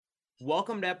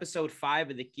Welcome to episode 5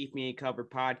 of the Keep Me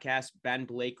Covered podcast. Ben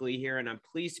Blakely here, and I'm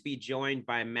pleased to be joined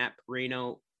by Matt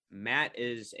Parrino. Matt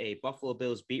is a Buffalo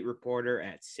Bills beat reporter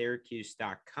at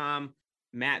Syracuse.com.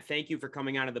 Matt, thank you for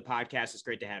coming on to the podcast. It's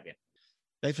great to have you.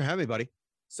 Thanks for having me, buddy.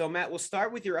 So, Matt, we'll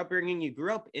start with your upbringing. You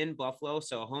grew up in Buffalo,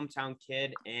 so a hometown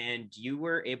kid, and you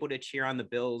were able to cheer on the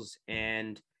Bills.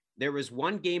 And there was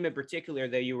one game in particular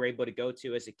that you were able to go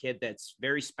to as a kid that's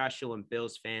very special in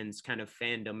Bills fans' kind of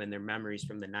fandom and their memories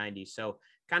from the 90s. So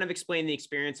kind of explain the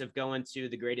experience of going to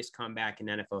the greatest comeback in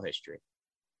NFL history.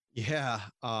 Yeah.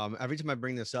 Every time I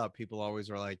bring this up, people always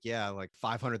are like, yeah, like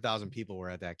 500,000 people were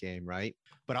at that game, right?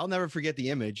 But I'll never forget the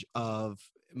image of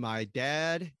my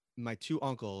dad, my two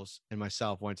uncles, and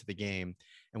myself went to the game,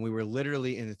 and we were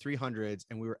literally in the 300s,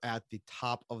 and we were at the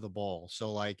top of the bowl.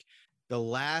 So like the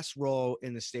last row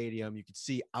in the stadium, you could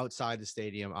see outside the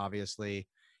stadium, obviously.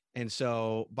 And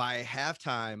so by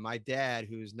halftime, my dad,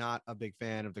 who's not a big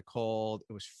fan of the cold,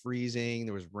 it was freezing,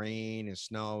 there was rain and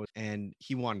snow, and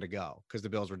he wanted to go because the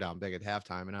Bills were down big at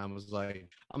halftime. And I was like,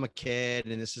 I'm a kid,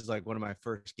 and this is like one of my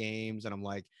first games. And I'm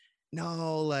like,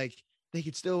 no, like they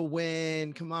could still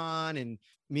win. Come on. And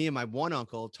me and my one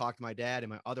uncle talked my dad and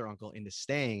my other uncle into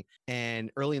staying. And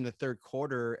early in the third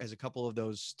quarter, as a couple of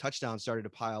those touchdowns started to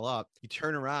pile up, you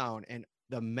turn around and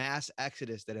the mass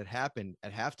exodus that had happened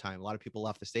at halftime, a lot of people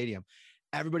left the stadium.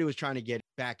 Everybody was trying to get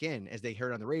back in as they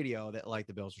heard on the radio that like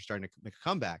the Bills were starting to make a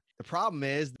comeback. The problem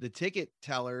is the ticket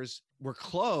tellers were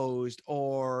closed,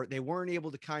 or they weren't able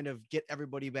to kind of get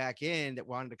everybody back in that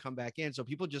wanted to come back in. So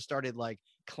people just started like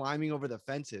climbing over the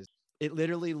fences. It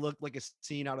literally looked like a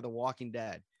scene out of The Walking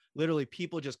Dead. Literally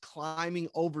people just climbing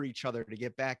over each other to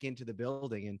get back into the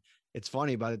building. And it's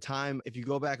funny, by the time, if you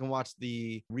go back and watch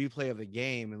the replay of the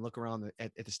game and look around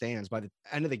at the stands, by the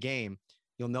end of the game,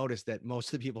 you'll notice that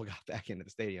most of the people got back into the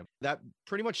stadium. That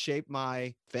pretty much shaped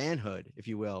my fanhood, if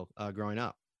you will, growing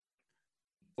up.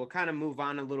 We'll kind of move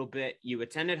on a little bit. You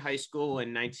attended high school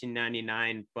in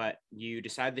 1999, but you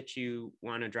decided that you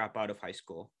want to drop out of high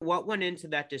school. What went into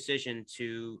that decision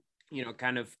to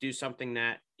kind of do something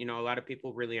that, a lot of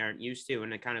people really aren't used to,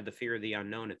 and kind of the fear of the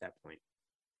unknown at that point?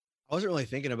 I wasn't really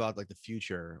thinking about like the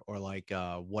future or like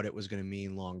what it was going to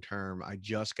mean long term. I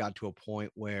just got to a point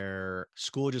where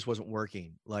school just wasn't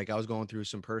working. Like I was going through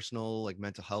some personal like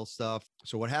mental health stuff.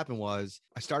 So what happened was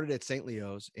I started at St.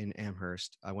 Leo's in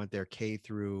Amherst. I went there K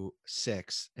through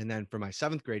 6. And then for my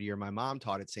 7th grade year, my mom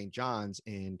taught at St. John's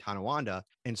in Tonawanda.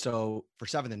 And so for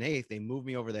 7th and 8th, they moved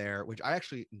me over there, which I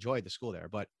actually enjoyed the school there,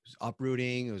 but it was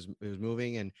uprooting. It was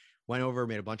moving, and went over,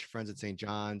 made a bunch of friends at St.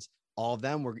 John's. All of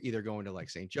them were either going to like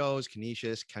St. Joe's,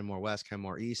 Canisius, Kenmore West,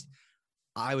 Kenmore East.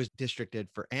 I was districted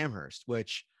for Amherst,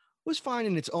 which was fine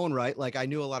in its own right. Like I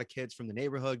knew a lot of kids from the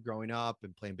neighborhood growing up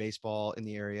and playing baseball in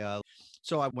the area.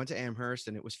 So I went to Amherst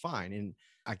and it was fine. And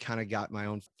I kind of got my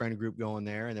own friend group going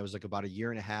there. And there was like about a year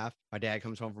and a half. My dad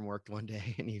comes home from work one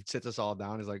day and he sits us all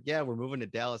down. He's like, yeah, we're moving to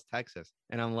Dallas, Texas.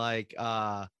 And I'm like,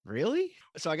 really?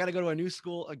 So I got to go to a new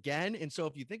school again. And so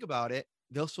if you think about it,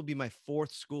 this will be my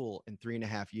 4th school in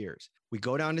 3.5 years. We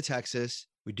go down to Texas.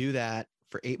 We do that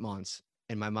for 8 months.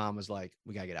 And my mom was like,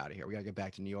 we got to get out of here. We got to get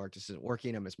back to New York. This isn't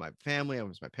working. I miss my family. I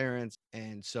miss my parents.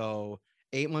 And so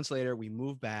 8 months later, we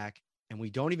move back, and we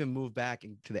don't even move back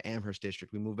into the Amherst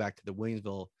district. We move back to the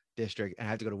Williamsville district, and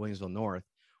I had to go to Williamsville North,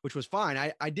 which was fine.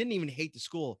 I didn't even hate the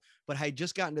school, but I had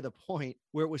just gotten to the point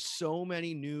where it was so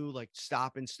many new like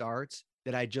stop and starts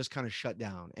that I just kind of shut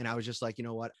down. And I was just like, you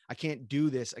know what? I can't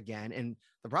do this again. And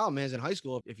the problem is in high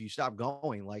school, if you stop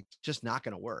going, like just not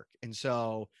going to work. And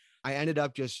so I ended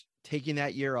up just taking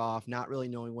that year off, not really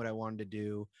knowing what I wanted to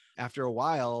do. After a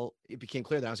while, it became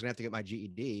clear that I was going to have to get my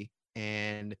GED,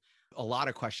 and a lot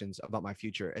of questions about my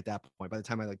future at that point. By the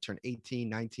time I like turned 18,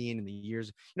 19 in the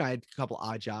years, I had a couple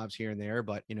odd jobs here and there,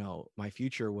 but my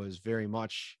future was very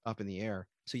much up in the air.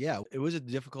 So yeah, it was a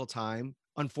difficult time.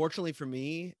 Unfortunately for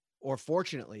me, or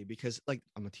fortunately, because like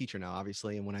I'm a teacher now,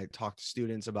 obviously. And when I talk to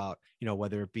students about,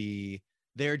 whether it be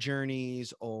their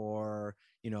journeys or,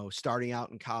 starting out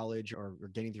in college or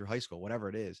getting through high school, whatever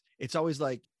it is, it's always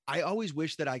like, I always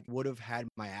wish that I would have had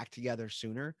my act together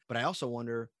sooner. But I also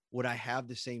wonder, would I have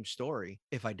the same story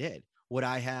if I did? Would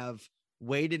I have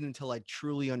waited until I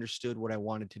truly understood what I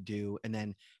wanted to do and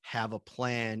then have a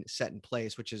plan set in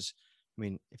place, which is, I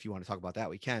mean, if you want to talk about that,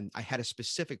 we can. I had a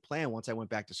specific plan once I went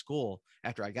back to school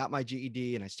after I got my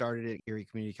GED and I started at Erie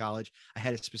Community College. I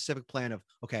had a specific plan of,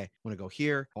 okay, I want to go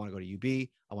here. I want to go to UB.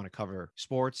 I want to cover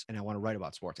sports and I want to write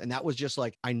about sports. And that was just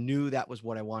like, I knew that was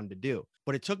what I wanted to do.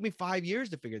 But it took me 5 years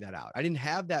to figure that out. I didn't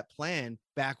have that plan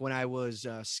back when I was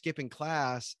skipping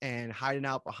class and hiding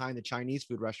out behind the Chinese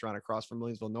food restaurant across from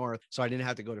Williamsville North. So I didn't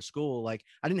have to go to school. Like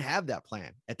I didn't have that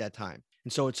plan at that time.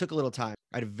 And so it took a little time.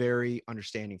 I had a very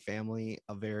understanding family,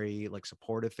 a very like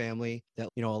supportive family that,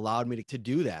 allowed me to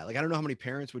do that. Like, I don't know how many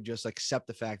parents would just accept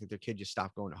the fact that their kid just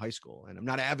stopped going to high school. And I'm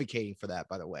not advocating for that,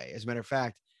 by the way. As a matter of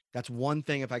fact, that's one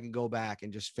thing. If I could go back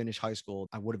and just finish high school,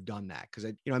 I would have done that because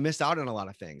I missed out on a lot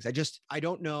of things. I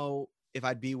don't know if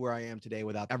I'd be where I am today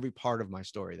without every part of my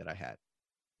story that I had.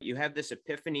 You have this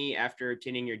epiphany after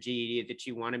obtaining your GED that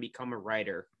you want to become a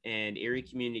writer, and Erie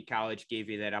Community College gave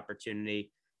you that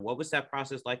opportunity. What was that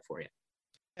process like for you?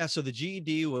 Yeah, so the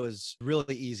GED was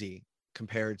really easy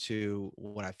compared to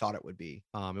what I thought it would be.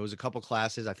 It was a couple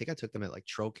classes. I think I took them at like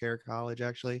Trocare College,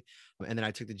 actually. And then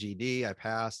I took the GED, I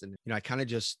passed, and, I kind of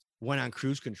just went on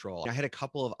cruise control. I had a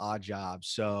couple of odd jobs.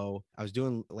 So I was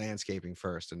doing landscaping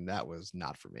first, and that was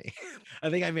not for me. I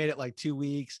think I made it like 2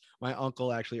 weeks. My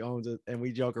uncle actually owns it, and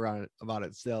we joke around about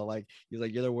it still. Like, he's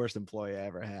like, "You're the worst employee I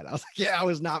ever had." I was like, "Yeah, I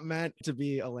was not meant to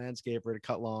be a landscaper, to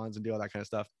cut lawns and do all that kind of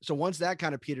stuff." So once that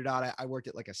kind of petered out, I worked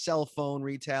at like a cell phone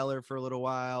retailer for a little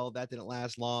while. That didn't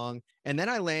last long. And then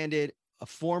I landed a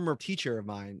former teacher of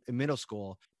mine in middle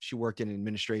school. She worked in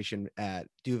administration at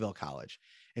Duville College.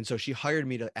 And so she hired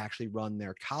me to actually run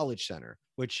their college center,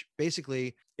 which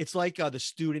basically it's like the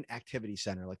student activity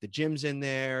center, like the gym's in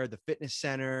there, the fitness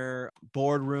center,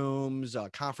 boardrooms,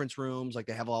 conference rooms, like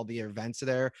they have all the events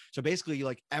there. So basically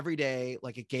like every day,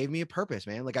 like it gave me a purpose,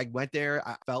 man. Like I went there,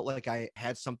 I felt like I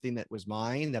had something that was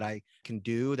mine that I can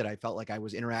do, that I felt like I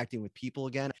was interacting with people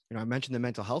again. I mentioned the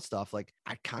mental health stuff. Like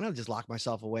I kind of just locked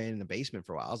myself away in the basement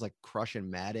for a while. I was like crushing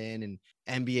Madden and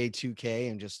NBA 2K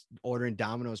and just ordering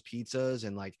Domino's pizzas,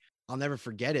 and like I'll never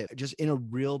forget it, just in a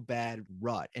real bad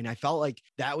rut. And I felt like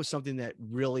that was something that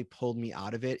really pulled me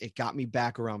out of it. It got me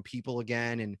back around people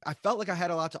again. And I felt like I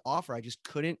had a lot to offer. I just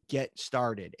couldn't get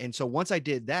started. And so once I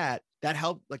did that, that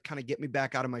helped like kind of get me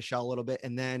back out of my shell a little bit.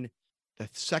 And then the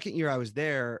second year I was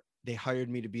there, they hired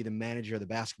me to be the manager of the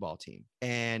basketball team.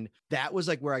 And that was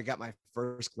like where I got my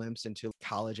first glimpse into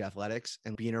college athletics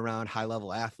and being around high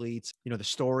level athletes, the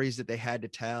stories that they had to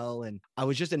tell. And I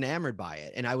was just enamored by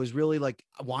it. And I was really like,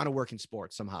 I want to work in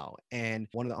sports somehow. And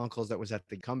one of the uncles that was at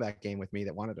the comeback game with me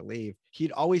that wanted to leave,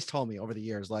 he'd always told me over the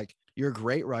years, like, "You're a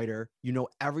great writer. You know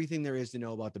everything there is to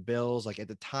know about the Bills." Like at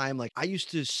the time, like I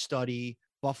used to study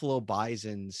Buffalo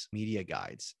Bison's media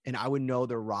guides, and I would know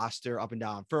their roster up and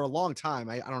down for a long time.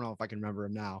 I don't know if I can remember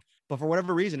them now, but for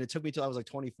whatever reason, it took me till I was like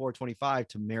 24, 25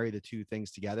 to marry the two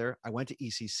things together. I went to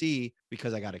ECC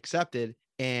because I got accepted,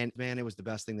 and man, it was the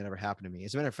best thing that ever happened to me.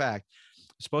 As a matter of fact,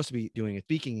 I'm supposed to be doing a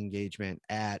speaking engagement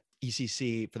at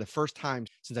ECC for the first time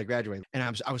since I graduated. And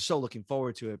I was so looking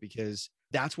forward to it because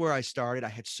that's where I started. I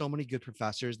had so many good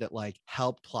professors that like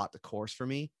helped plot the course for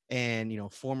me. And,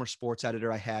 former sports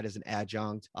editor I had as an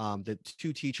adjunct. The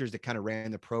two teachers that kind of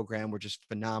ran the program were just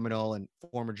phenomenal, and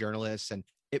former journalists. And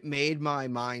it made my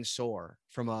mind soar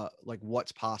from a like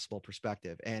what's possible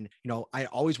perspective. And, I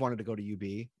always wanted to go to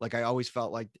UB. Like I always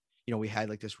felt like, we had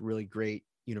like this really great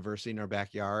university in our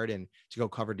backyard, and to go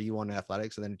cover D1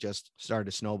 athletics. And then it just started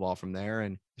to snowball from there,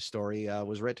 and the story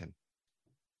was written.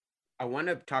 I want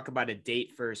to talk about a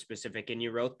date for a specific, and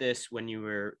you wrote this when you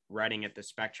were writing at the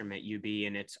Spectrum at UB,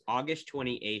 and it's August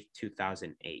 28th,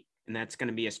 2008. And that's going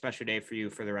to be a special day for you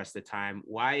for the rest of the time.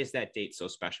 Why is that date so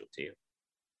special to you?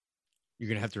 You're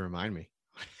going to have to remind me.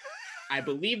 I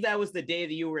believe that was the day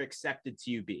that you were accepted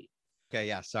to UB. Okay,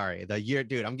 yeah, sorry. The year,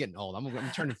 dude, I'm getting old.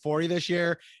 I'm turning 40 this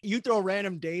year. You throw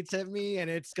random dates at me,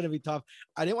 and it's going to be tough.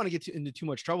 I didn't want to get into too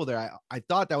much trouble there. I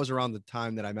thought that was around the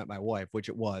time that I met my wife, which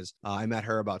it was. I met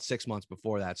her about 6 months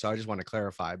before that. So I just want to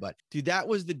clarify. But dude, that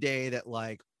was the day that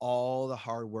like all the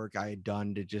hard work I had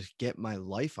done to just get my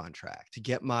life on track, to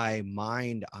get my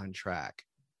mind on track,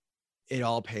 it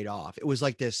all paid off. It was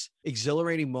like this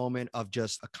exhilarating moment of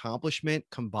just accomplishment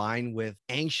combined with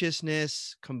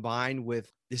anxiousness, combined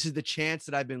with this is the chance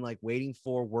that I've been like waiting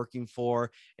for, working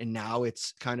for, and now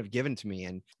it's kind of given to me.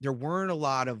 And there weren't a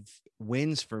lot of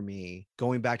wins for me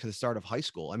going back to the start of high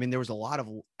school. I mean, there was a lot of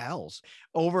L's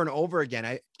over and over again.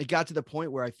 It got to the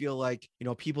point where I feel like,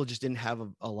 people just didn't have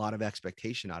a lot of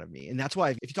expectation out of me. And that's why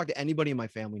if you talk to anybody in my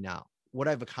family now, what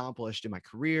I've accomplished in my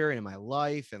career and in my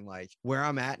life and like where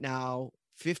I'm at now,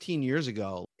 15 years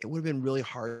ago, it would have been really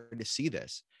hard to see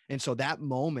this. And so that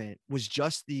moment was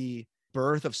just the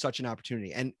birth of such an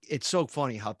opportunity. And it's so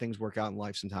funny how things work out in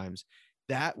life sometimes.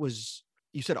 That was,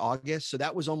 you said August. So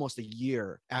that was almost a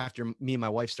year after me and my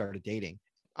wife started dating.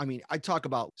 I mean, I talk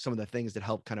about some of the things that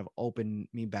helped kind of open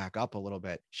me back up a little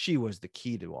bit. She was the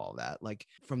key to all that. Like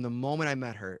from the moment I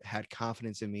met her, had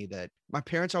confidence in me that my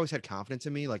parents always had confidence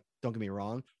in me. Like, don't get me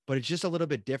wrong, but it's just a little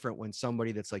bit different when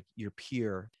somebody that's like your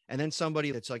peer and then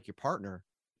somebody that's like your partner,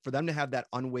 for them to have that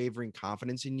unwavering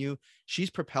confidence in you, she's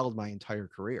propelled my entire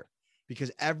career.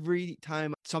 Because every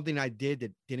time something I did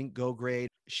that didn't go great,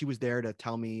 she was there to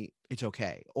tell me it's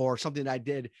okay. Or something that I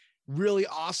did really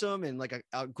awesome and like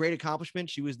a great accomplishment,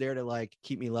 she was there to like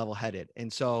keep me level headed.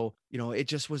 And so, it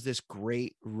just was this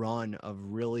great run of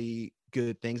really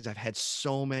good things. I've had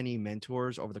so many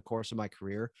mentors over the course of my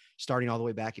career, starting all the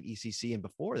way back at ECC and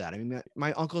before that. I mean,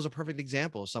 my uncle is a perfect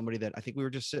example of somebody that I think we were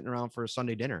just sitting around for a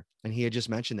Sunday dinner and he had just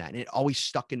mentioned that. And it always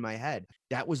stuck in my head.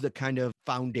 That was the kind of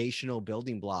foundational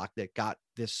building block that got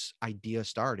this idea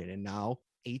started. And now,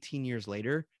 18 years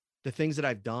later, the things that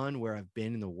I've done, where I've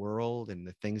been in the world and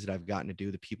the things that I've gotten to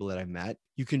do, the people that I've met,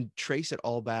 you can trace it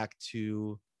all back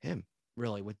to him,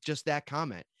 really, with just that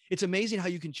comment. It's amazing how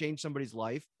you can change somebody's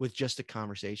life with just a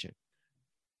conversation.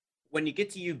 When you get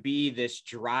to UB, this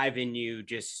drive in you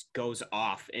just goes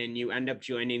off and you end up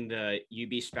joining the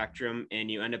UB Spectrum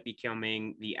and you end up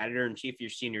becoming the editor-in-chief your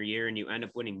senior year and you end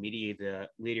up winning Media the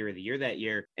Leader of the Year that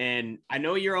year. And I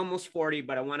know you're almost 40,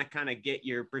 but I want to kind of get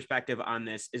your perspective on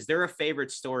this. Is there a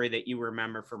favorite story that you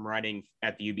remember from writing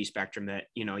at the UB Spectrum that,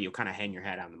 you'll kind of hang your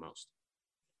head on the most?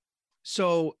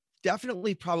 So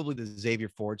definitely probably the Xavier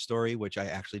Ford story, which I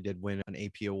actually did win an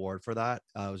AP award for that.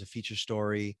 It was a feature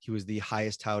story. He was the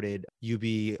highest touted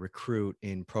UB recruit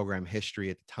in program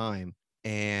history at the time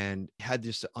and had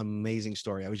this amazing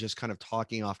story. I was just kind of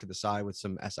talking off to the side with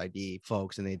some SID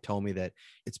folks, and they told me that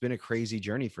it's been a crazy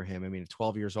journey for him. I mean, at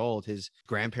 12 years old, his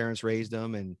grandparents raised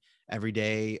him, and every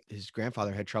day his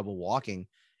grandfather had trouble walking.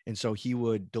 And so he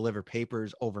would deliver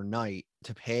papers overnight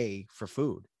to pay for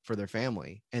food for their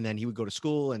family. And then he would go to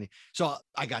school. And so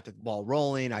I got the ball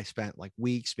rolling. I spent like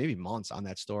weeks, maybe months on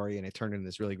that story, and it turned into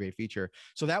this really great feature.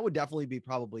 So that would definitely be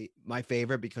probably my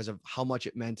favorite because of how much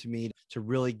it meant to me to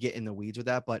really get in the weeds with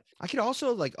that. But I could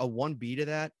also like a 1B to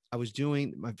that. I was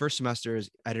doing my first semester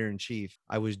as editor in chief.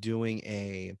 I was doing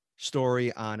a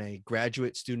story on a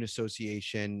graduate student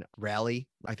association rally.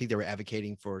 I think they were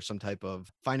advocating for some type of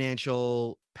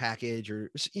financial package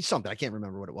or something. I can't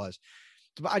remember what it was.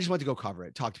 But I just went to go cover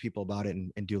it, talk to people about it,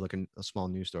 and do like a small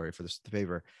news story for the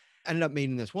paper. I ended up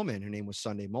meeting this woman. Her name was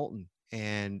Sunday Moulton.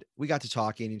 And we got to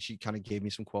talking and she kind of gave me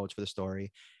some quotes for the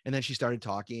story. And then she started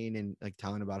talking and like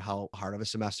telling about how hard of a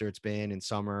semester it's been in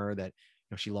summer, that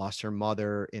she lost her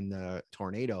mother in the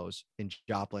tornadoes in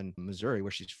Joplin, Missouri,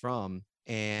 where she's from.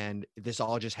 And this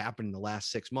all just happened in the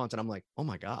last 6 months. And I'm like, oh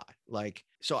my God. Like,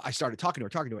 so I started talking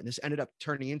to her. And this ended up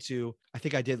turning into, I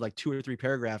think I did like 2 or 3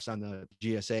 paragraphs on the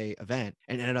GSA event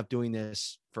and ended up doing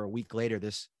this for a week later,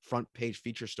 this front page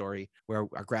feature story where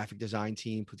our graphic design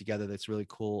team put together this really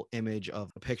cool image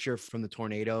of a picture from the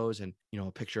tornadoes and,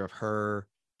 a picture of her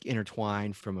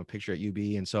intertwined from a picture at UB.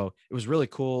 And so it was really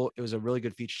cool. It was a really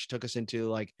good feature. She took us into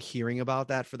like hearing about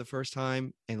that for the first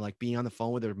time and like being on the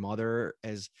phone with her mother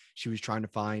as she was trying to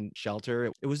find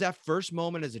shelter. It was that first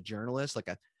moment as a journalist. Like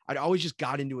I'd always just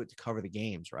got into it to cover the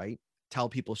games, right? Tell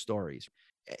people stories.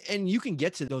 And you can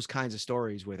get to those kinds of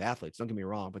stories with athletes, don't get me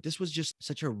wrong, but this was just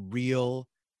such a real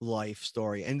life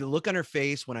story. And the look on her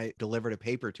face when I delivered a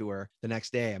paper to her the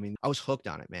next day, I mean, I was hooked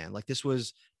on it, man. Like this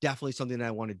was definitely something that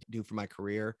I wanted to do for my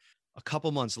career. A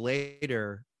couple months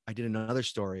later, I did another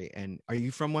story. And are you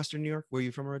from Western New York? Where are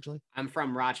you from originally? I'm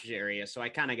from Rochester area, so I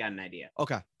kind of got an idea.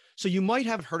 Okay. So you might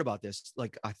have heard about this.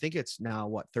 Like, I think it's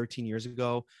now 13 years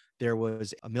ago, there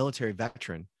was a military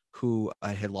veteran who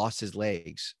had lost his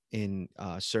legs in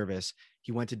service.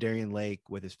 He went to Darien Lake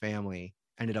with his family,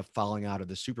 ended up falling out of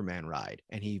the Superman ride,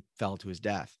 and he fell to his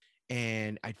death.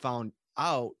 And I found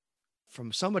out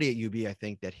from somebody at UB, I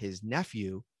think, that his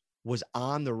nephew was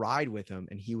on the ride with him,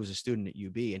 and he was a student at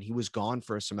UB, and he was gone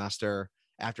for a semester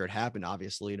after it happened,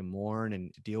 obviously, to mourn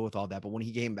and to deal with all that. But when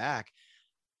he came back,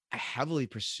 I heavily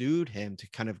pursued him to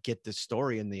kind of get the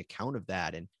story and the account of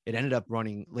that. And it ended up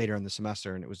running later in the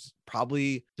semester. And it was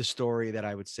probably the story that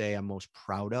I would say I'm most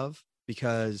proud of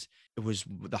because it was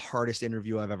the hardest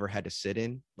interview I've ever had to sit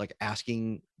in, like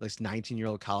asking this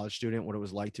 19-year-old college student what it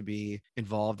was like to be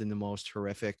involved in the most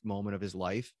horrific moment of his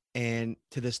life. And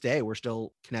to this day, we're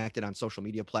still connected on social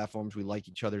media platforms. We like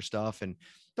each other's stuff and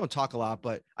don't talk a lot,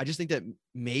 but I just think that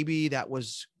maybe that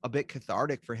was a bit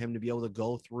cathartic for him to be able to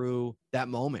go through that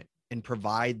moment and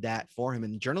provide that for him.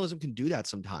 And journalism can do that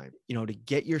sometimes, to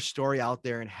get your story out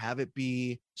there and have it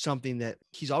be something that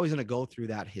he's always going to go through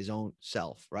that his own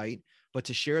self, right? But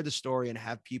to share the story and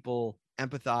have people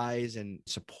empathize and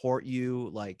support you.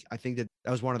 Like, I think that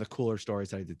was one of the cooler stories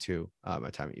that I did too, my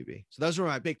time at UB. So those were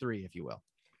my big three, if you will.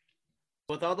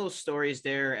 With all those stories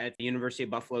there at the University of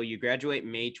Buffalo, you graduate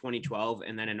May 2012,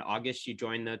 and then in August, you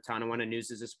join the Tonawanda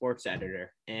News as a sports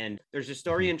editor. And there's a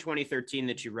story in 2013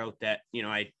 that you wrote that,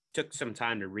 I took some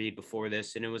time to read before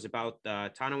this, and it was about the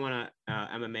Tonawanda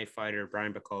MMA fighter,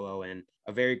 Brian Bacolo, and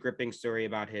a very gripping story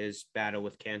about his battle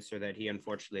with cancer that he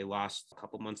unfortunately lost a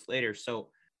couple months later. So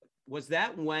was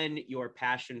that when your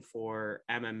passion for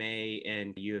MMA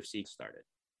and UFC started?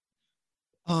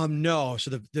 No.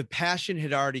 So the passion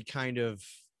had already kind of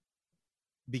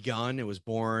begun. It was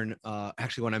born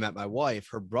actually when I met my wife.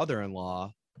 Her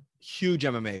brother-in-law, huge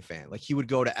MMA fan. Like, he would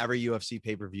go to every UFC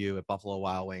pay-per-view at Buffalo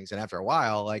Wild Wings. And after a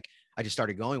while, like, I just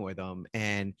started going with him.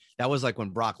 And that was like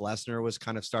when Brock Lesnar was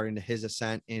kind of starting to his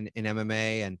ascent in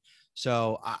MMA. And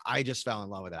so I just fell in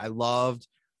love with it. I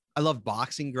loved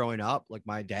boxing growing up. Like,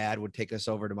 my dad would take us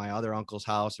over to my other uncle's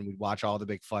house and we'd watch all the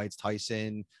big fights,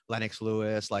 Tyson, Lennox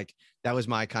Lewis. Like, that was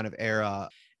my kind of era.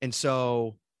 And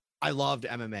so I loved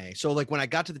MMA. So like, when I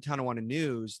got to the Tonawanda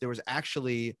News, there was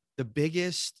actually the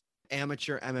biggest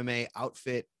amateur MMA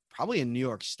outfit probably in New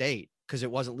York State, because it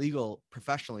wasn't legal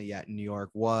professionally yet in New York,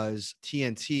 was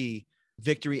TNT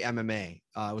Victory MMA.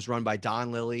 It was run by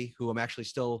Don Lilly, who I'm actually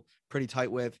still pretty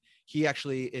tight with. He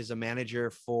actually is a manager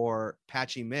for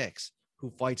Patchy Mix, who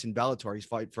fights in Bellator. He's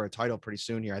fighting for a title pretty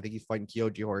soon here. I think he's fighting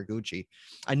Kyoji Horiguchi.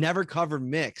 I never covered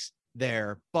Mix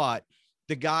there, but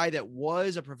the guy that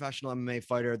was a professional MMA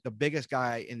fighter, the biggest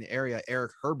guy in the area,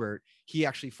 Eric Herbert, he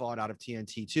actually fought out of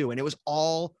TNT too. And it was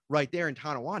all right there in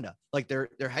Tonawanda. Like, their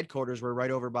headquarters were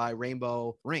right over by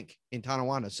Rainbow Rink in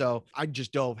Tonawanda. So I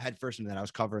just dove headfirst into that. I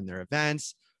was covering their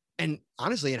events. And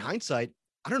honestly, in hindsight,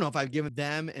 I don't know if I've given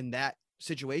them and that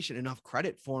situation enough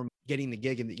credit for getting the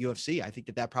gig in the UFC. I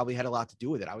think that probably had a lot to do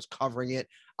with it. I was covering it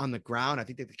on the ground. I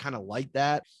think that they kind of liked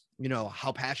that,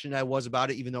 how passionate I was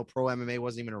about it, even though pro MMA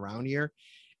wasn't even around here.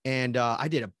 And I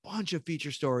did a bunch of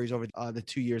feature stories over the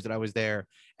 2 years that I was there.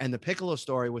 And the Piccolo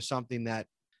story was something that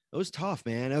it was tough,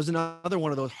 man. It was another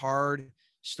one of those hard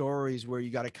stories where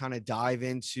you got to kind of dive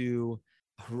into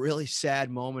a really sad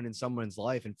moment in someone's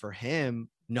life. And for him,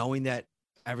 knowing that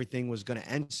everything was going to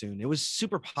end soon, it was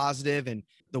super positive. And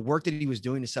the work that he was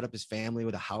doing to set up his family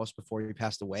with a house before he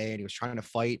passed away, and he was trying to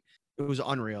fight, it was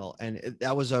unreal. And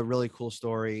that was a really cool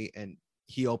story. And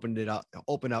he opened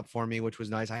up for me, which was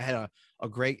nice. I had a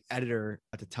great editor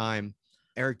at the time,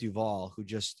 Eric Duvall, who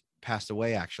just passed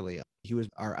away. Actually, he was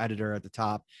our editor at the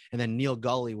top. And then Neil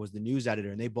Gully was the news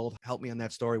editor, and they both helped me on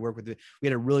that story, work with it. We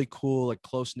had a really cool, like,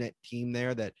 close knit team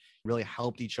there that really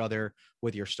helped each other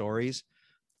with your stories.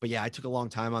 But yeah, I took a long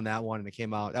time on that one, and it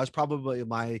came out. That was probably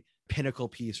my pinnacle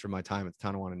piece for my time at the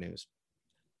Tonawanda News.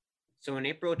 So in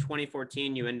April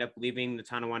 2014, you end up leaving the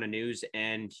Tonawanda News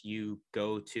and you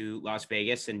go to Las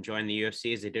Vegas and join the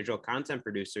UFC as a digital content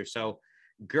producer. So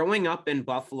growing up in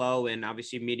Buffalo and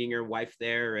obviously meeting your wife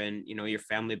there and, your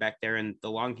family back there and the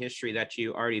long history that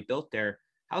you already built there,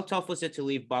 how tough was it to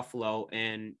leave Buffalo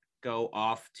and go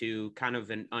off to kind of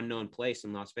an unknown place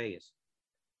in Las Vegas?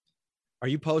 Are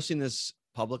you posting this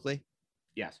publicly?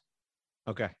 Yes.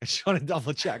 Okay. I just want to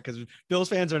double check because Bills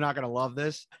fans are not going to love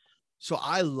this. So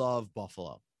I love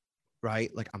Buffalo,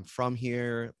 right? Like, I'm from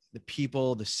here, the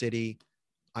people, the city.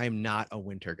 I am not a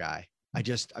winter guy. I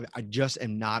just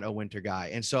am not a winter guy.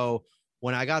 And so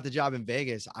when I got the job in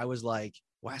Vegas, I was like,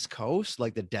 West Coast,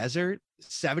 like the desert,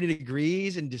 70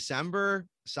 degrees in December,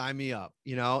 sign me up,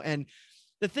 And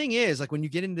the thing is, like, when you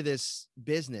get into this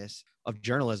business of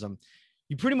journalism,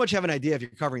 you pretty much have an idea if you're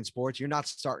covering sports. You're not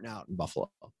starting out in Buffalo.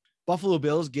 Buffalo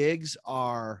Bills gigs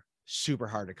are super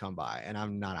hard to come by, and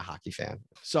I'm not a hockey fan.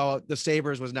 So the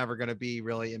Sabres was never going to be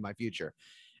really in my future.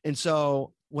 And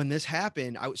so when this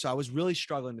happened, I was really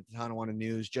struggling at the Tonawanda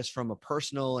News just from a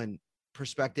personal and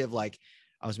perspective. Like,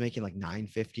 I was making like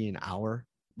 $9.50 an hour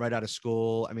right out of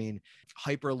school. I mean,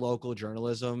 hyper local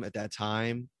journalism at that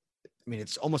time. I mean,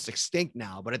 it's almost extinct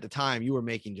now, but at the time you were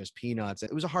making just peanuts.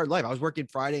 It was a hard life. I was working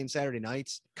Friday and Saturday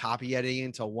nights, copy editing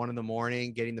until 1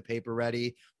 a.m, getting the paper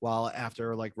ready while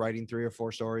after like writing 3 or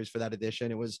 4 stories for that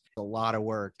edition. It was a lot of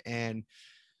work. And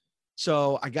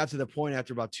so I got to the point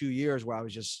after about 2 years where I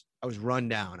was run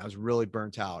down. I was really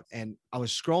burnt out. And I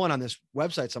was scrolling on this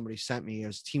website somebody sent me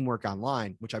as Teamwork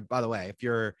Online, which by the way, if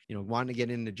you're, wanting to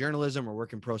get into journalism or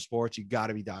work in pro sports, you got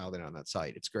to be dialed in on that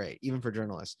site. It's great, even for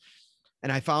journalists.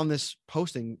 And I found this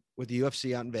posting with the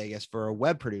UFC out in Vegas for a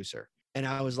web producer. And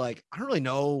I was like, I don't really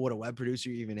know what a web producer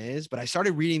even is, but I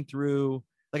started reading through,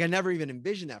 like, I never even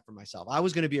envisioned that for myself. I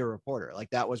was going to be a reporter.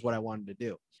 Like, that was what I wanted to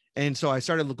do. And so I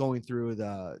started going through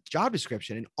the job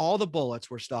description, and all the bullets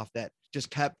were stuff that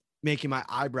just kept making my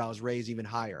eyebrows raise even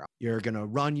higher. You're going to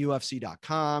run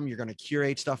UFC.com. You're going to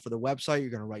curate stuff for the website.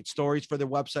 You're going to write stories for the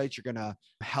website. You're going to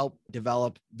help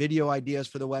develop video ideas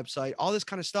for the website, all this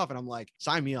kind of stuff. And I'm like,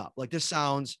 sign me up. Like, this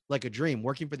sounds like a dream.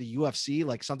 Working for the UFC,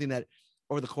 like something that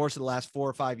over the course of the last 4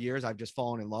 or 5 years, I've just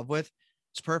fallen in love with.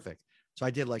 It's perfect. So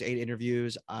I did like 8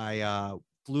 interviews. I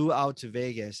flew out to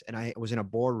Vegas and I was in a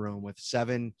boardroom with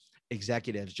 7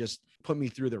 executives, just put me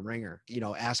through the ringer,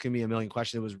 asking me a million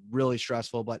questions. It was really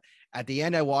stressful, but at the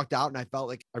end I walked out and I felt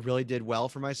like I really did well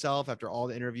for myself after all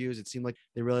the interviews. It seemed like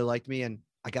they really liked me. And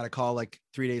I got a call like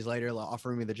 3 days later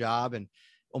offering me the job and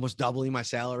almost doubling my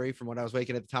salary from what I was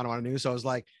making at the time I knew. So I was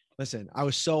like, listen, I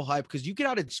was so hyped because you get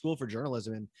out of school for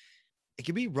journalism and it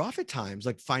can be rough at times,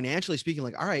 like financially speaking,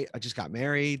 like, all right, I just got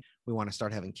married. We want to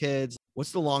start having kids.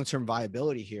 What's the long-term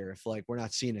viability here if like we're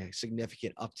not seeing a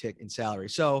significant uptick in salary?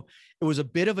 So it was a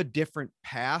bit of a different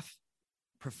path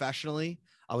professionally.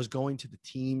 I was going to the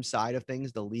team side of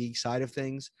things, the league side of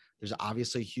things. There's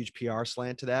obviously a huge PR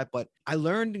slant to that, but I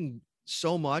learned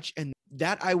so much. And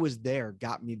that I was there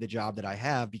got me the job that I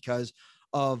have because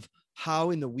of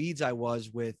how in the weeds I was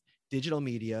with digital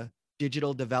media,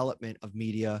 digital development of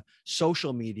media,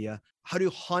 social media, how to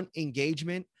hunt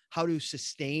engagement, how to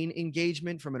sustain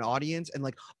engagement from an audience, and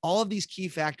like all of these key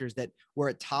factors that were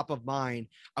at top of mind.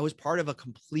 I was part of a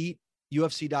complete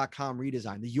UFC.com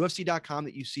redesign. The UFC.com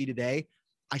that you see today,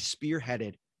 I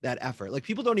spearheaded that effort. Like,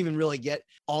 people don't even really get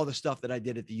all the stuff that I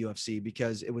did at the UFC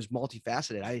because it was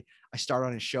multifaceted. I started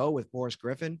on a show with Boris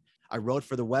Griffin. I wrote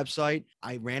for the website.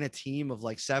 I ran a team of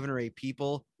like 7 or 8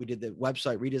 people. We did the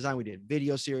website redesign. We did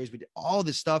video series. We did all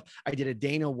this stuff. I did a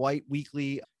Dana White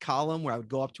weekly column where I would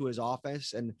go up to his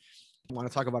office and want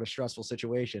to talk about a stressful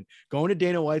situation, going to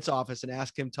Dana White's office and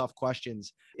ask him tough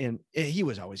questions. And he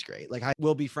was always great. Like, I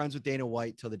will be friends with Dana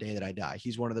White till the day that I die.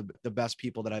 He's one of the best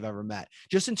people that I've ever met,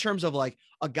 just in terms of like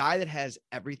a guy that has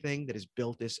everything, that has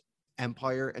built this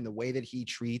empire, and the way that he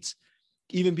treats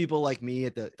even people like me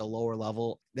at the lower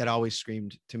level, that always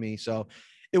screamed to me. So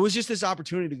it was just this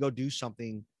opportunity to go do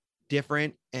something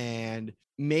different and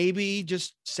maybe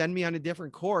just send me on a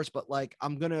different course, but like,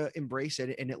 I'm going to embrace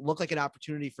it. And it looked like an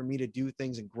opportunity for me to do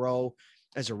things and grow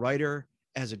as a writer,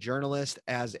 as a journalist,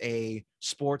 as a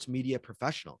sports media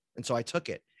professional. And so I took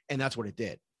it, and that's what it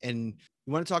did. And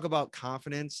you want to talk about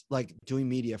confidence, like doing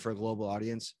media for a global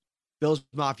audience, Bills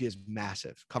Mafia is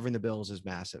massive. Covering the Bills is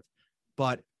massive.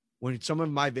 But when some of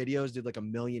my videos did like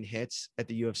 1 million hits at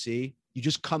the UFC, you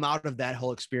just come out of that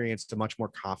whole experience a much more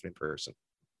confident person.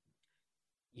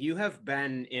 You have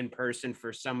been in person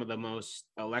for some of the most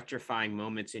electrifying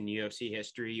moments in UFC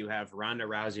history. You have Ronda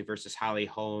Rousey versus Holly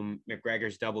Holm,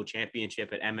 McGregor's double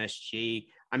championship at MSG.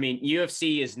 I mean,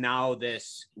 UFC is now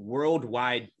this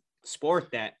worldwide sport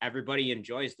that everybody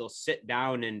enjoys. They'll sit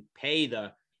down and pay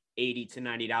the $80 to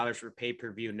 $90 for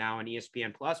pay-per-view now on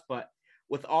ESPN Plus. But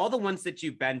with all the ones that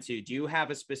you've been to, do you have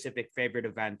a specific favorite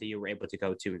event that you were able to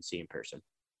go to and see in person?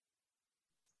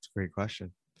 That's a great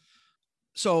question.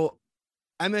 So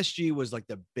MSG was like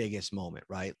the biggest moment,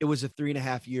 right? It was a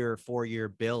 3.5 year, 4-year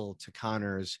build to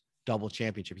Conor's double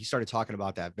championship. He started talking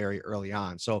about that very early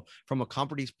on. So from a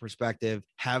company's perspective,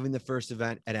 having the first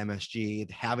event at MSG,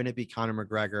 having it be Conor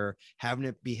McGregor, having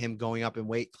it be him going up in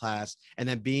weight class, and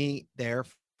then being there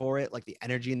for it, like the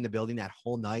energy in the building that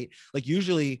whole night. Like,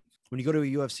 usually when you go to a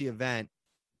UFC event,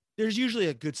 there's usually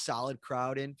a good solid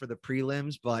crowd in for the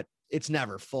prelims, but it's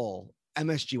never full.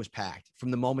 MSG was packed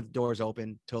from the moment the doors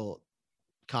opened till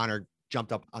Conor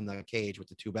jumped up on the cage with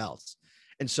the 2 belts.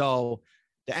 And so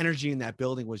the energy in that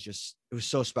building was just, it was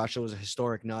so special. It was a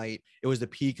historic night. It was the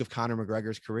peak of Conor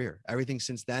McGregor's career. Everything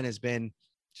since then has been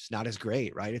just not as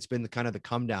great, right? It's been the kind of the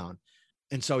come down.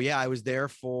 And so, yeah, I was there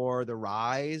for the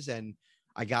rise, and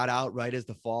I got out right as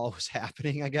the fall was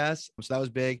happening, I guess. So that was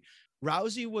big.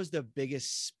 Rousey was the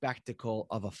biggest spectacle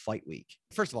of a fight week.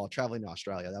 First of all, traveling to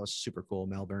Australia, that was super cool.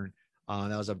 Melbourne.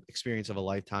 That was an experience of a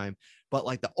lifetime. But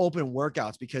like the open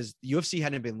workouts, because the UFC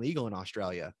hadn't been legal in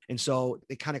Australia. And so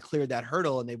they kind of cleared that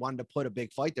hurdle, and they wanted to put a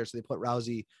big fight there. So they put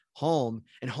Rousey home,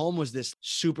 and Holm was this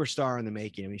superstar in the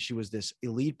making. I mean, she was this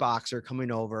elite boxer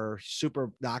coming over,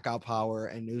 super knockout power.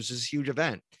 And it was this huge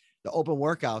event. The open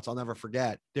workouts, I'll never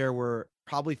forget. There were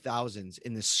probably thousands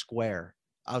in this square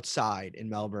outside in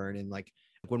Melbourne. And like,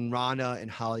 when Ronda and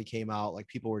Holly came out, like,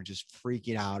 people were just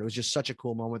freaking out. It was just such a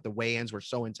cool moment. The weigh-ins were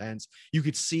so intense. You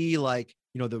could see, like,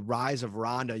 the rise of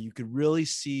Ronda. You could really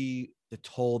see the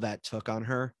toll that took on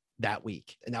her that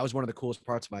week. And that was one of the coolest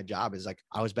parts of my job, is like,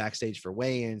 I was backstage for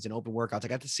weigh-ins and open workouts. I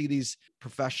got to see these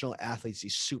professional athletes,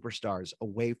 these superstars,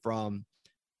 away from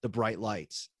the bright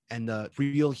lights and the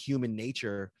real human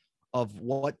nature of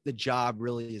what the job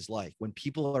really is like when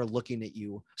people are looking at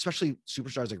you, especially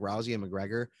superstars like Rousey and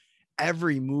McGregor.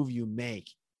 Every move you make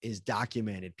is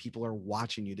documented. People are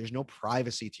watching you. There's no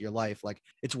privacy to your life. Like,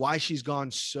 it's why she's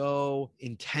gone so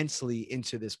intensely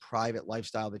into this private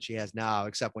lifestyle that she has now,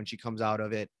 except when she comes out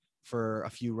of it for a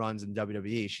few runs in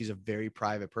WWE. She's a very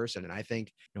private person. And I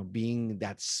think, being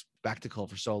that spectacle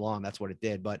for so long, that's what it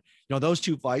did. But, those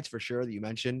two fights for sure that you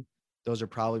mentioned, those are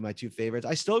probably my two favorites.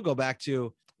 I still go back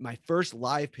to my first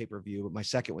live pay-per-view, but my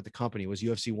second with the company was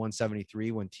UFC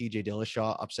 173 when TJ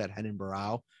Dillashaw upset Renan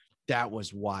Barão. That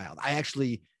was wild. I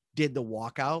actually did the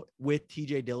walkout with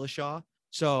TJ Dillashaw.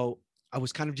 So I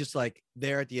was kind of just like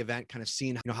there at the event, kind of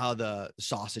seeing, how the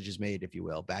sausage is made, if you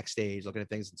will, backstage, looking at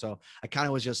things. And so I kind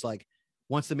of was just like,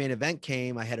 once the main event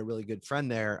came, I had a really good friend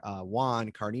there,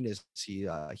 Juan Carninas. He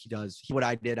does what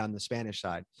I did on the Spanish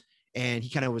side. And he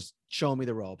kind of was showing me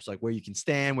the ropes, like where you can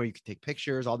stand, where you can take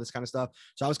pictures, all this kind of stuff.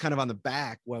 So I was kind of on the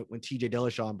back when TJ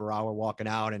Dillashaw and Barão were walking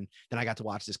out. And then I got to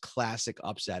watch this classic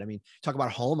upset. I mean, talk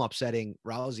about home upsetting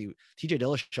Rousey. TJ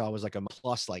Dillashaw was like a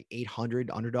plus like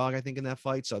 800 underdog, I think, in that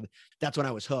fight. So that's when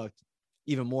I was hooked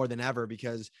even more than ever,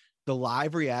 because the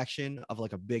live reaction of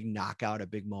like a big knockout, a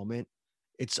big moment,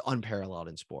 it's unparalleled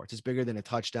in sports. It's bigger than a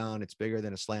touchdown. It's bigger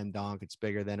than a slam dunk. It's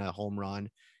bigger than a home run.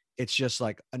 It's just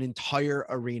like an entire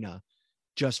arena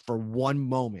just for one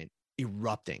moment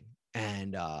erupting.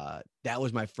 And that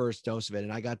was my first dose of it.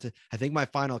 And I think my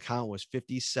final count was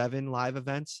 57 live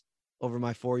events over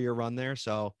my 4-year run there.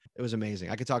 So it was amazing.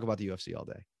 I could talk about the UFC all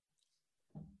day.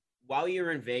 While you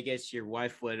were in Vegas, your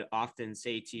wife would often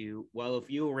say to you, well,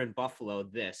 if you were in Buffalo,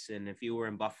 this, and if you were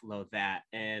in Buffalo, that.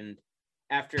 And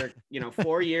after,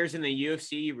 4 years in the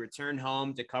UFC, you return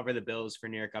home to cover the Bills for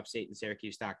NYUpstate and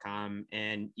Syracuse.com,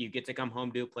 and you get to come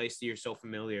home to a place that you're so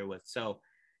familiar with. So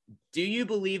do you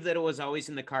believe that it was always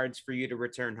in the cards for you to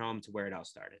return home to where it all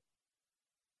started?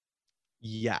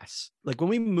 Yes. Like when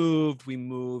we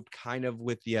moved kind of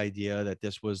with the idea that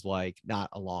this was like not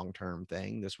a long-term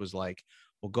thing. This was like,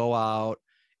 we'll go out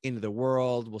into the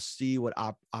world. We'll see what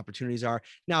opportunities are.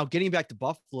 Now, getting back to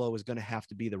Buffalo was going to have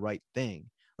to be the right thing.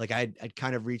 Like I'd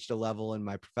kind of reached a level in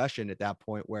my profession at that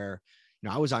point where,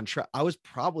 I was I was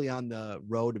probably on the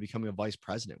road to becoming a vice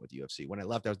president with UFC. When I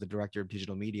left, I was the director of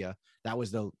digital media. That was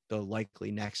the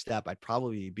likely next step. I'd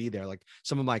probably be there. Like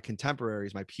some of my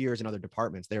contemporaries, my peers in other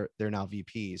departments, they're now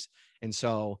VPs. And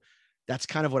so that's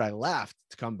kind of what I left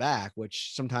to come back,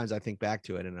 which sometimes I think back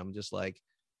to it and I'm just like,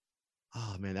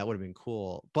 oh man, that would have been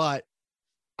cool. But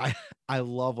I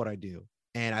love what I do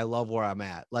and I love where I'm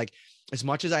at. Like as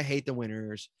much as I hate the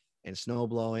winters and snow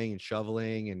blowing and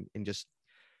shoveling and just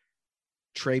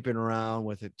traipsing around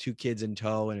with 2 kids in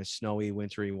tow in a snowy,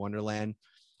 wintry wonderland,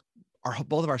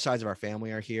 both of our sides of our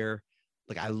family are here.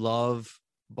 Like I love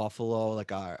Buffalo.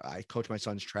 Like I coach my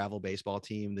son's travel baseball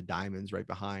team, the Diamonds, right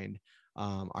behind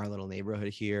our little neighborhood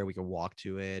here. We can walk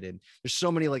to it. And there's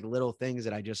so many like little things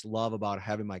that I just love about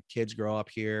having my kids grow up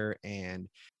here. And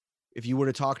if you were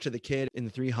to talk to the kid in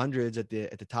the 300s at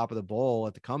the top of the bowl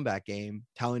at the comeback game,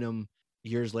 telling him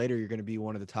years later you're going to be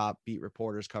one of the top beat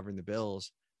reporters covering the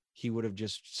Bills, he would have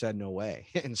just said no way.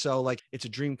 And so like it's a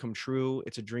dream come true.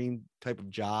 It's a dream type of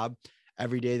job.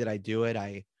 Every day that I do it,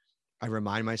 I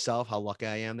remind myself how lucky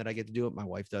I am that I get to do it. My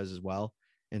wife does as well.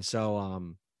 And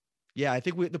so yeah, I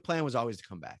think the plan was always to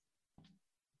come back.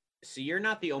 So you're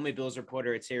not the only Bills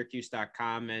reporter at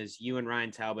Syracuse.com, as you and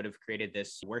Ryan Talbot have created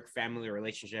this work-family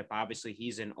relationship. Obviously,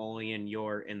 he's in Olean,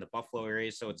 you're in the Buffalo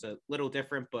area, so it's a little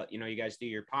different. But, you guys do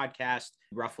your podcast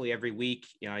roughly every week.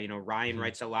 Ryan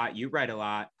writes a lot. You write a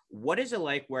lot. What is it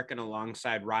like working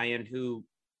alongside Ryan, who,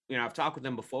 I've talked with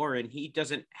him before, and he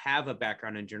doesn't have a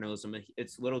background in journalism.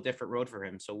 It's a little different road for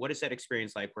him. So what is that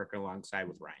experience like working alongside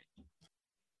with Ryan?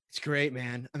 It's great,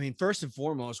 man. I mean, first and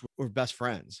foremost, we're best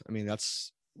friends. I mean,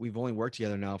 we've only worked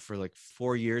together now for like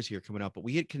 4 years here coming up, but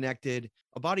we had connected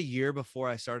about a year before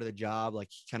I started the job. Like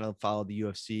he kind of followed the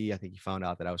UFC. I think he found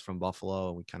out that I was from Buffalo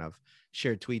and we kind of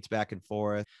shared tweets back and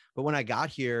forth. But when I got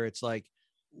here, it's like,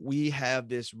 we have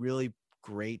this really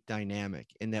great dynamic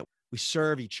in that we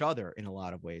serve each other in a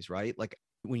lot of ways, right? Like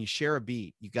when you share a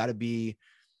beat, you got to be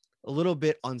a little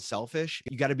bit unselfish.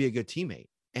 You got to be a good teammate.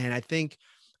 And I think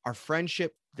our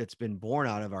friendship that's been born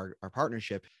out of our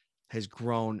partnership has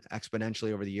grown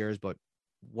exponentially over the years. But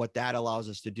what that allows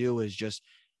us to do is just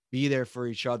be there for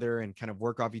each other and kind of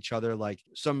work off each other. Like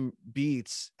some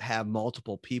beats have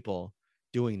multiple people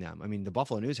doing them. I mean, the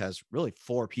Buffalo News has really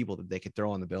 4 people that they could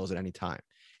throw on the Bills at any time.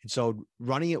 And so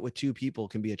running it with 2 people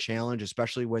can be a challenge,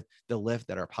 especially with the lift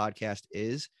that our podcast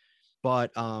is.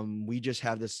 But we just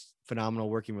have this phenomenal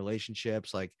working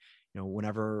relationships. Like,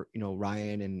 whenever,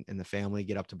 Ryan and the family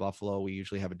get up to Buffalo, we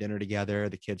usually have a dinner together.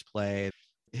 The kids play.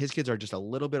 His kids are just a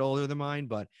little bit older than mine,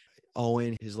 but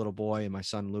Owen, his little boy, and my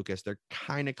son Lucas, they're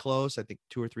kind of close. I think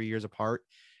 2 or 3 years apart.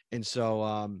 And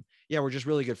so, yeah, we're just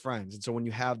really good friends. And so when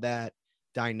you have that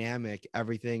dynamic,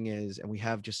 everything is, and we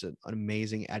have just an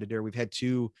amazing editor. We've had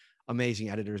two amazing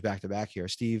editors back to back here.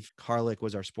 Steve Carlick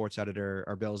was our sports editor,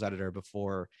 our Bills editor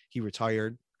before he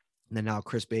retired. And then now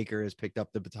Chris Baker has picked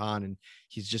up the baton and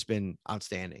he's just been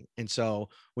outstanding. And so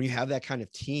when you have that kind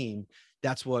of team,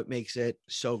 that's what makes it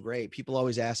so great. People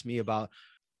always ask me about,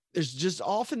 there's just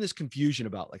often this confusion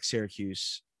about like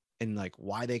Syracuse and like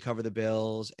why they cover the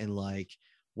Bills and like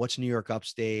what's New York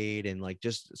Upstate and like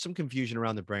just some confusion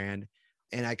around the brand.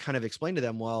 And I kind of explained to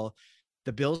them, well,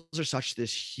 the Bills are such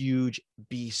this huge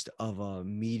beast of a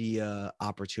media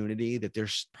opportunity that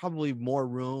there's probably more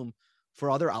room for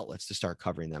other outlets to start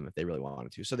covering them if they really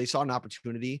wanted to. So they saw an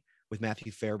opportunity with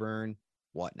Matthew Fairburn,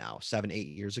 7, 8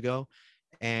 years ago,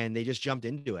 and they just jumped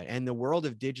into it. And the world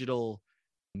of digital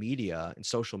media and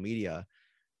social media,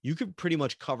 you could pretty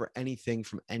much cover anything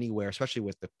from anywhere, especially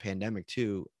with the pandemic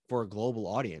too, for a global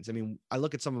audience. I mean, I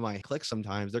look at some of my clicks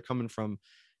sometimes, they're coming from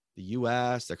the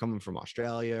US, they're coming from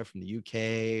Australia, from the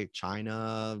UK,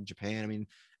 China, Japan. I mean,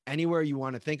 anywhere you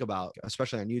want to think about,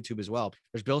 especially on YouTube as well,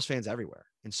 there's Bills fans everywhere.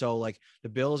 And so like the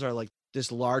Bills are like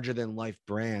this larger than life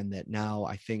brand that now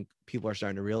I think people are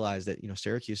starting to realize that,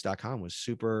 Syracuse.com was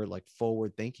super like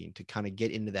forward thinking to kind of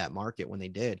get into that market when they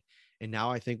did. And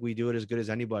now I think we do it as good as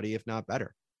anybody, if not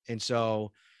better. And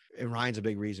so, and Ryan's a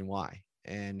big reason why.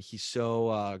 And he's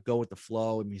so go with the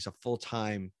flow. I mean, he's a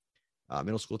full-time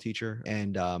middle school teacher.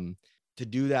 And to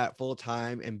do that full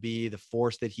time and be the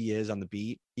force that he is on the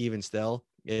beat, even still,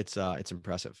 it's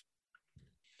impressive.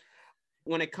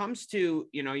 When it comes to,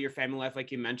 your family life,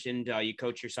 like you mentioned, you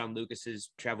coach your son Lucas's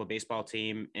travel baseball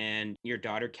team and your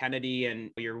daughter Kennedy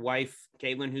and your wife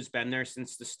Caitlin, who's been there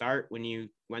since the start when you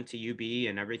went to UB,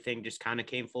 and everything just kind of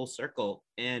came full circle.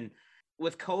 And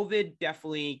with COVID,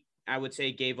 definitely, I would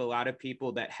say, gave a lot of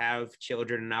people that have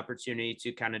children an opportunity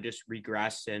to kind of just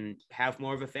regress and have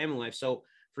more of a family life. So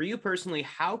for you personally,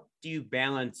 how do you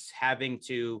balance having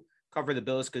to cover the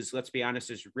Bills? Because let's be honest,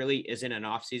 this really isn't an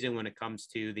off season when it comes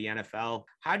to the NFL.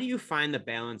 How do you find the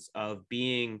balance of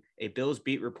being a Bills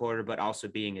beat reporter, but also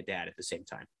being a dad at the same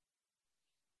time?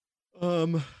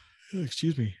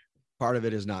 Excuse me. Part of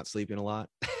it is not sleeping a lot,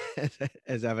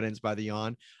 as evidenced by the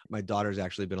yawn. My daughter's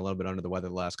actually been a little bit under the weather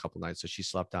the last couple of nights, so she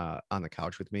slept on the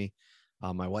couch with me.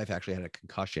 My wife actually had a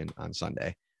concussion on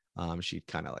Sunday. She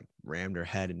kind of like rammed her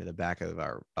head into the back of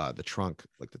our the trunk,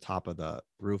 like the top of the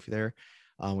roof there,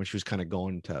 when she was kind of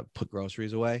going to put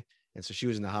groceries away. And so she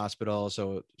was in the hospital.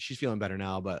 So she's feeling better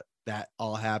now, but that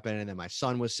all happened. And then my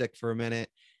son was sick for a minute.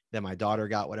 Then my daughter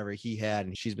got whatever he had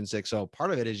and she's been sick. So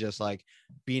part of it is just like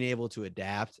being able to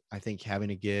adapt. I think having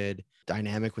a good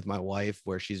dynamic with my wife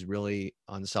where she's really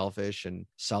unselfish and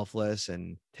selfless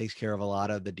and takes care of a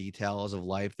lot of the details of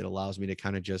life that allows me to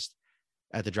kind of just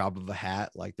at the drop of a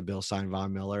hat, like the Bills sign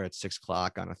Von Miller at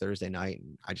 6:00 on a Thursday night.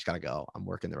 And I just got to go. I'm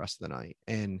working the rest of the night.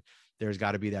 And there's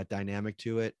got to be that dynamic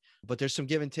to it. But there's some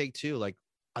give and take too. Like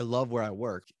I love where I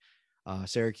work.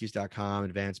 Syracuse.com,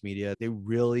 advanced media. They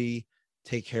really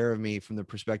take care of me from the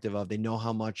perspective of they know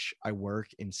how much I work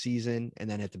in season and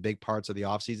then at the big parts of the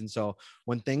off season. So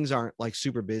when things aren't like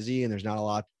super busy and there's not a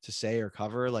lot to say or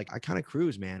cover, like I kind of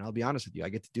cruise, man. I'll be honest with you. I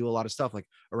get to do a lot of stuff like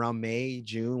around May,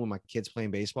 June when my kid's playing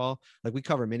baseball, like we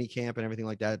cover mini camp and everything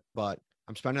like that. But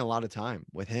I'm spending a lot of time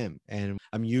with him. And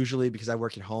I'm usually, because I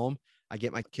work at home, I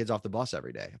get my kids off the bus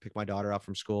every day. I pick my daughter up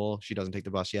from school. She doesn't take the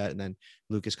bus yet. And then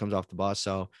Lucas comes off the bus.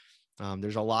 So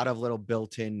there's a lot of little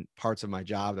built-in parts of my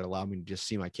job that allow me to just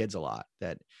see my kids a lot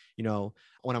that,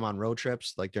 when I'm on road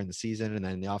trips, like during the season and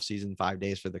then in the off season, 5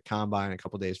 days for the combine, a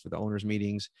couple of days for the owners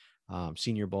meetings,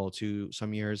 Senior Bowl too,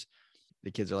 some years,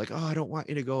 the kids are like, oh, I don't want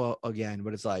you to go again.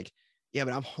 But it's like, yeah,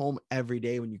 but I'm home every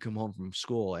day when you come home from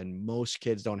school. And most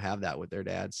kids don't have that with their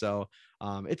dad. So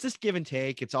it's just give and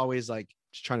take. It's always like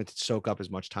just trying to soak up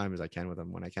as much time as I can with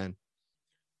them when I can.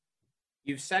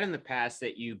 You've said in the past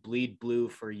that you bleed blue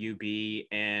for UB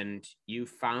and you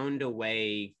found a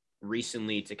way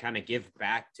recently to kind of give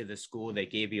back to the school that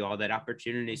gave you all that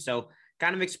opportunity. So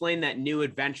kind of explain that new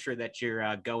adventure that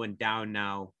you're going down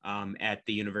now at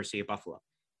the University of Buffalo.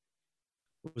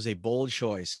 It was a bold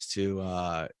choice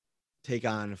to take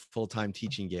on a full-time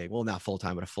teaching gig. Well, not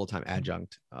full-time, but a full-time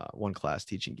adjunct, one class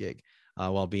teaching gig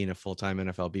while being a full-time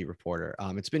NFL beat reporter.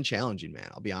 It's been challenging, man.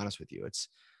 I'll be honest with you. It's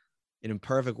in a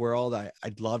perfect world.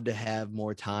 I'd love to have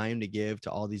more time to give to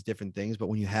all these different things. But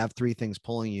when you have three things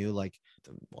pulling you, like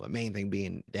the main thing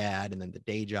being dad and then the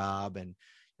day job and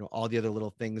all the other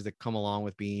little things that come along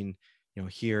with being,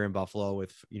 here in Buffalo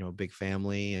with, big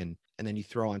family. And then you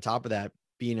throw on top of that,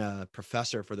 being a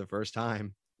professor for the first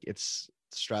time, it's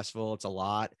stressful. It's a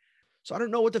lot. So I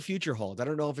don't know what the future holds. I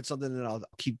don't know if it's something that I'll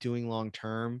keep doing long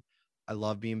term. I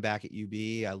love being back at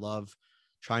UB. I love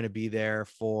trying to be there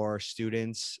for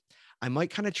students. I might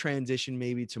kind of transition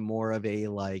maybe to more of a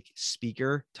like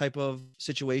speaker type of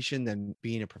situation than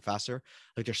being a professor.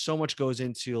 Like there's so much goes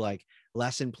into like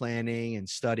lesson planning and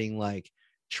studying like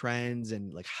trends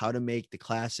and like how to make the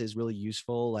classes really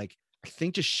useful. Like I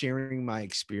think just sharing my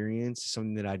experience is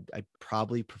something that I'd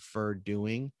probably prefer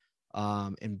doing,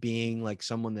 and being like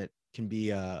someone that can be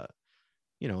an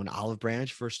olive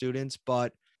branch for students.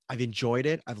 But I've enjoyed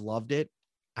it. I've loved it.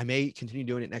 I may continue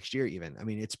doing it next year even. I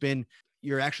mean,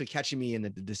 you're actually catching me in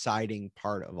the deciding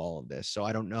part of all of this. So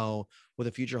I don't know what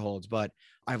the future holds, but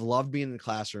I've loved being in the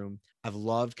classroom. I've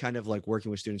loved kind of like working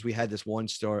with students. We had this one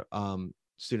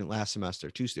student last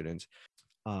semester, two students,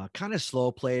 kind of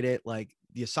slow played it. Like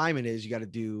the assignment is you got to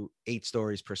do 8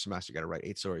 stories per semester. You got to write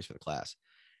 8 stories for the class.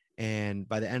 And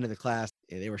by the end of the class,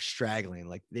 they were straggling.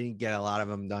 Like they didn't get a lot of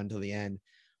them done till the end.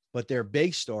 But their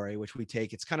big story, which we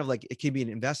take, it's kind of like, it could be an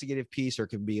investigative piece or it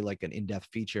could be like an in-depth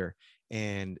feature.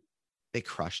 And they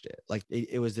crushed it. Like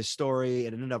it was this story.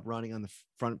 It ended up running on the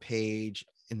front page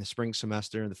in the spring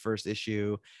semester in the first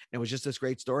issue. And it was just this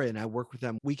great story. And I work with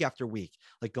them week after week,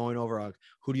 like going over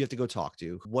who do you have to go talk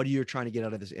to? What are you trying to get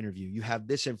out of this interview? You have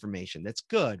this information that's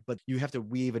good, but you have to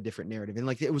weave a different narrative. And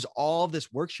like, it was all this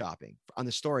workshopping on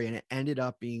the story. And it ended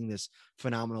up being this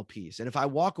phenomenal piece. And if I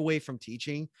walk away from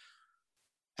teaching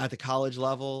at the college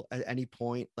level at any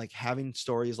point, like having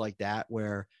stories like that,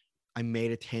 where I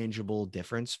made a tangible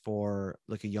difference for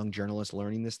like a young journalist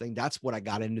learning this thing. That's what I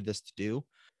got into this to do.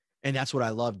 And that's what I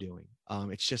love doing.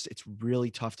 It's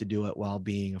really tough to do it while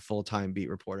being a full-time beat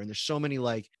reporter. And there's so many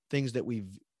like things that we're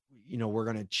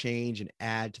going to change and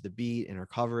add to the beat and our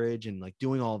coverage and like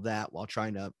doing all of that while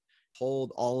trying to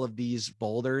hold all of these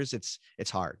boulders.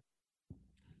 It's hard.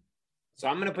 So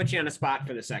I'm going to put you on a spot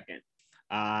for the second.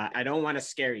 I don't want to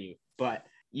scare you, but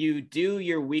you do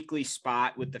your weekly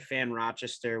spot with the Fan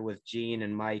Rochester with Gene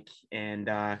and Mike, and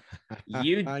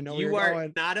you are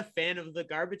not a fan of the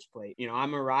garbage plate.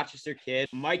 I'm a Rochester kid.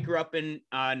 Mike grew up in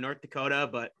North Dakota,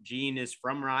 but Gene is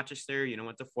from Rochester.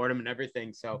 Went to Fordham and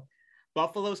everything. So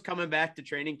Buffalo's coming back to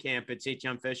training camp at St.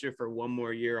 John Fisher for one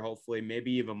more year, hopefully,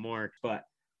 maybe even more. But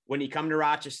when you come to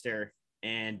Rochester,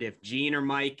 and if Gene or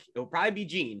Mike, it'll probably be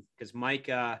Gene because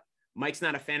Mike's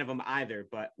not a fan of them either,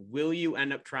 but will you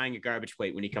end up trying a garbage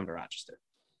plate when you come to Rochester?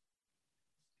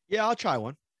 Yeah, I'll try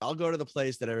one. I'll go to the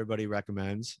place that everybody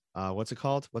recommends. What's it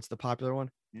called? What's the popular one?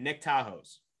 Nick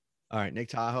Tahoe's. All right, Nick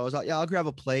Tahoe's. I'll grab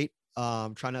a plate.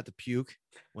 Try not to puke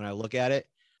when I look at it.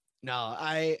 No,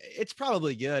 it's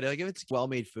probably good. Like if it's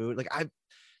well-made food,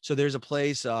 so there's a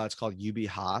place, it's called UB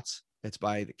Hots. It's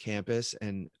by the campus.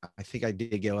 And I think I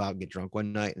did go out and get drunk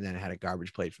one night and then I had a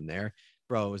garbage plate from there.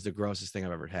 Bro, it was the grossest thing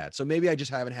I've ever had. So maybe I just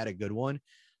haven't had a good one.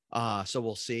 So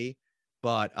we'll see.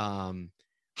 But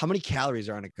how many calories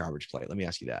are on a garbage plate? Let me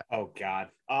ask you that. Oh God.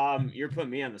 You're putting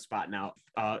me on the spot now.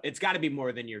 It's got to be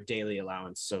more than your daily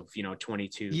allowance of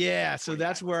 22. Yeah, so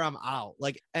that's where I'm out.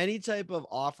 Like any type of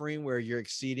offering where you're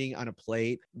exceeding on a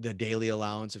plate the daily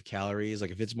allowance of calories,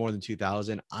 like if it's more than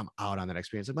 2,000, I'm out on that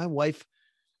experience. Like my wife,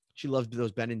 she loves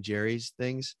those Ben and Jerry's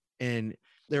things, and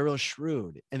they're real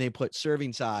shrewd, and they put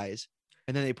serving size,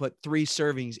 and then they put 3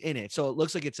 servings in it. So it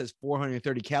looks like it says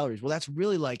 430 calories. Well, that's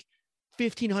really like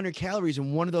 1,500 calories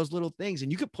in one of those little things.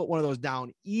 And you could put one of those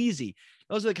down easy.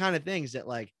 Those are the kind of things that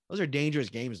those are dangerous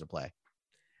games to play.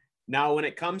 Now, when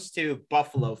it comes to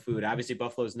Buffalo food, obviously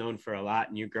Buffalo is known for a lot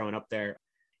and you're growing up there.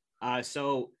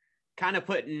 So kind of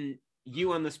putting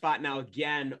you on the spot now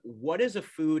again, what is a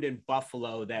food in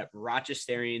Buffalo that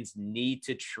Rochesterians need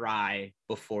to try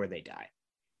before they die?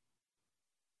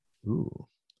 Ooh.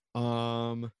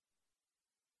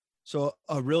 So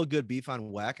a real good beef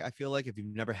on weck, I feel like, if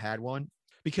you've never had one,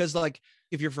 because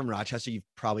if you're from Rochester, you've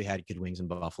probably had good wings in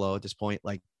Buffalo at this point.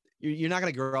 Like you're not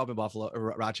going to grow up in Buffalo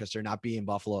or Rochester, not be in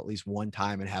Buffalo at least one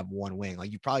time and have one wing.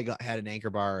 Like you probably had an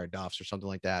Anchor Bar or a Duff's or something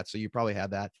like that. So you probably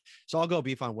had that. So I'll go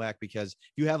beef on weck because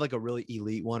you have like a really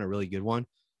elite one, a really good one.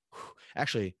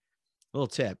 Actually, a little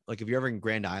tip, like if you're ever in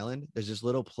Grand Island, there's this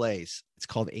little place. It's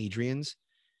called Adrian's.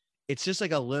 It's just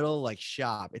like a little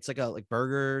shop. It's like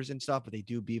burgers and stuff, but they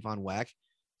do beef on weck.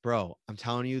 Bro, I'm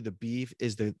telling you, the beef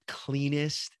is the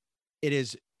cleanest. It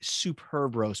is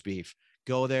superb roast beef.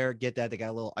 Go there, get that. They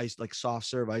got a little soft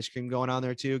serve ice cream going on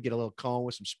there too. Get a little cone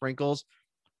with some sprinkles.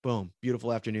 Boom.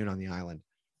 Beautiful afternoon on the island.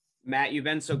 Matt, you've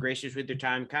been so gracious with your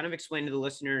time. Kind of explain to the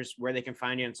listeners where they can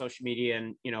find you on social media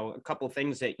and, a couple of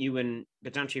things that you and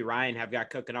potentially Ryan have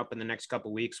got cooking up in the next couple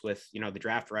of weeks with, the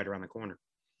draft right around the corner.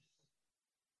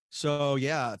 So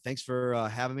yeah, thanks for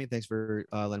having me. Thanks for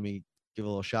letting me give a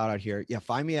little shout out here. Yeah,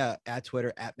 find me at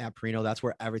Twitter at Matt Parrino. That's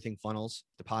where everything funnels.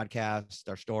 The podcast,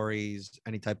 our stories,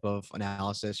 any type of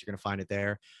analysis, you're gonna find it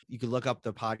there. You can look up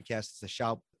the podcast. It's the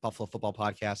Shout Buffalo Football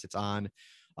Podcast. It's on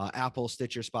Apple,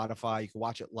 Stitcher, Spotify. You can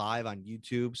watch it live on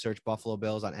YouTube. Search Buffalo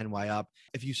Bills on NYUp.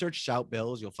 If you search Shout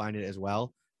Bills, you'll find it as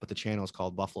well. But the channel is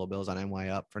called Buffalo Bills on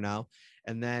NYUp for now.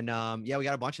 And then, yeah, we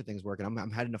got a bunch of things working.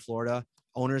 I'm heading to Florida,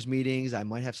 owners meetings. I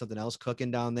might have something else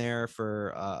cooking down there for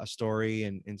a story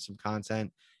and some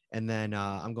content. And then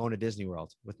I'm going to Disney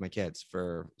World with my kids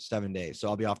for 7 days. So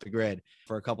I'll be off the grid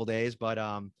for a couple days. But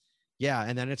yeah,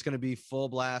 and then it's going to be full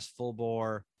blast, full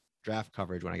bore draft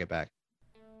coverage when I get back.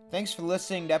 Thanks for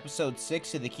listening to episode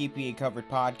 6 of the Keeping It Covered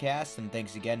podcast, and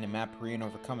thanks again to Matt Parrino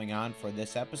for coming on for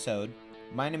this episode.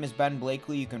 My name is Ben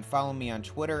Blakely. You can follow me on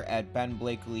Twitter at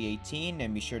BenBlakely18,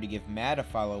 and be sure to give Matt a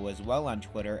follow as well on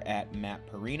Twitter at Matt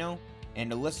Parrino. And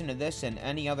to listen to this and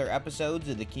any other episodes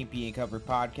of the Keeping It Covered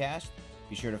podcast,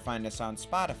 be sure to find us on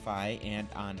Spotify and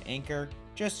on Anchor.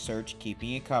 Just search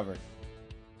Keeping It Covered.